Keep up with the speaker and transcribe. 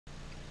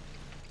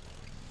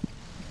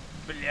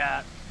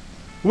Blah.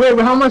 Wait,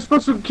 how am I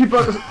supposed to keep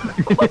up?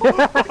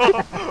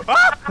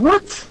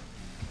 What?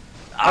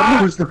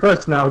 I was the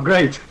first now.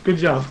 Great, good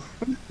job.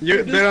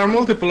 There are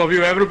multiple of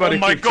you. Everybody, Oh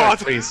my keep track,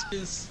 God.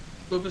 please.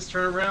 Wolf is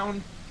turn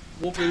around.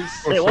 Wolf is.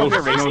 Or Hey, Wolf,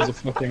 Phil you're knows the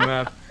fucking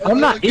map. I'm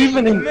not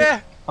even in. Meh.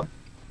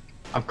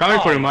 I'm coming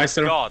for you,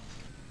 Meister. God.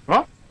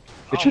 What?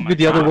 It Oh should my be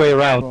the other God. way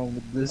around.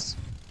 With this.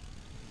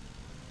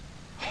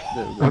 I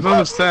don't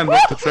understand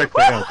what the track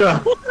they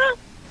are.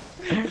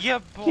 Yeah,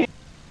 boy.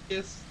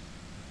 Yes.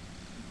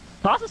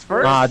 Toss us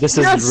first. Ah, this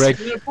Yes! is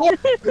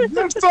rigged.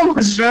 There's so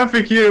much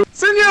traffic here.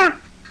 Senior!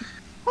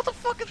 What the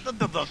fuck is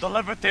the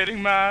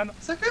levitating man?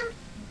 Second?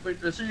 Wait,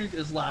 the senior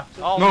is left.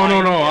 Oh No, my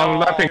no, no, God. I'm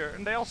laughing.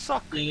 And they all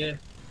suck. Yeah.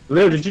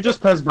 Leo, did you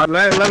just pass by?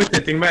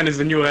 Levitating man is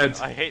the new head.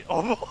 I hate.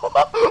 Oh.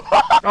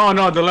 Oh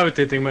no, the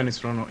levitating man is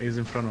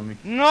in front of me.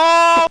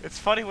 No! It's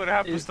funny what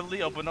happens to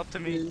Leo, but not to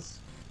me. Is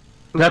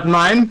That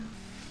mine?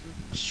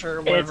 sure,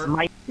 It's whatever.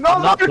 my. No,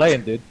 I'm not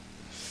playing, dude.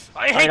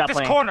 I hate not this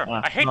playing. corner.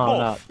 I hate no,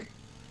 both.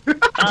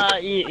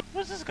 Yeah.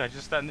 What's this guy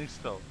just standing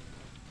still?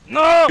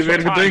 No! We're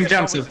doing Sometimes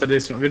jumps it's after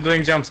this one. We're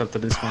doing jumps after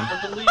this one.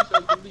 I believe.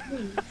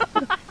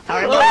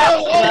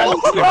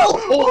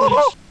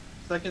 Alright,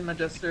 Second,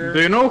 Magister.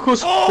 Do you know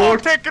who's Oh,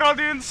 fourth? take it on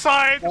the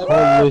inside!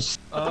 Holy sh-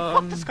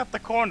 Fuck, just got the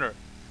corner.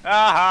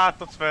 Aha,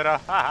 to sfera.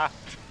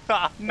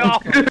 Haha. No!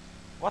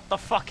 What the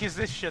fuck is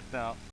this shit now?